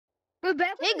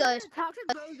Hey guys.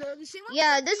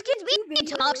 Yeah, this kid's being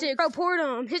toxic. Report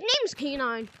him. His name's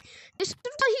K9. This is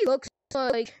what he looks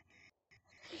like.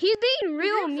 He's being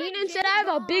real mean and said I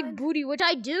have a big booty, which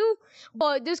I do,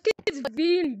 but this kid is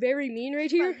being very mean right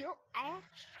here.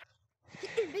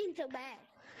 He's being so bad.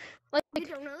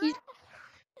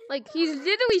 He's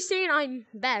literally saying I'm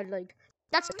bad. Like,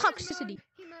 that's toxicity.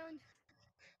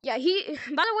 Yeah, by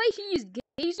the way, he is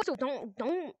gay, so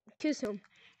don't kiss him.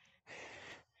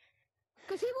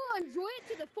 Because he will enjoy it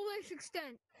to the fullest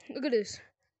extent. Look at this.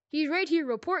 He's right here.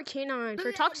 Report K9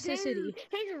 for toxicity.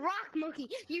 He's a rock monkey.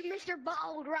 You Mr.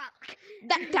 Bald Rock.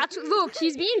 Look,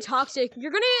 he's being toxic.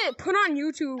 You're gonna get put on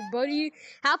YouTube, buddy.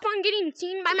 Have fun getting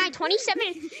seen by my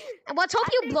 27. And let's hope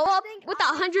you blow up with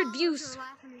 100 views.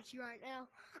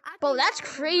 Bro, that's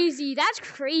crazy. That's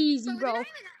crazy, bro. They're not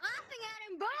even laughing at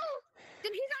him, bro.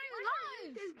 Then he's not even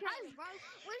live.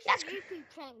 That's YouTube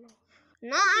channel.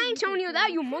 Nah, I ain't telling you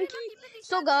that, you monkey.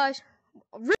 So, guys,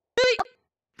 really.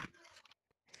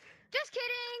 Just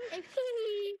kidding.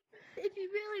 If you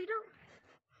really don't.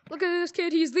 Look at this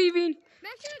kid. He's leaving.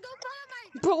 Make sure to go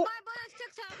follow my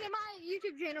TikTok and my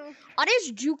YouTube channel. I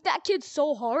just juked that kid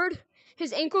so hard.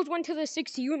 His ankles went to the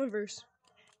 6th universe.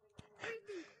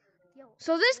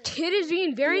 So this kid is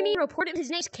being very mean. Reported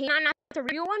his name's K9, not the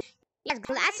real one. He has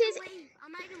glasses.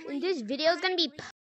 And this video is gonna be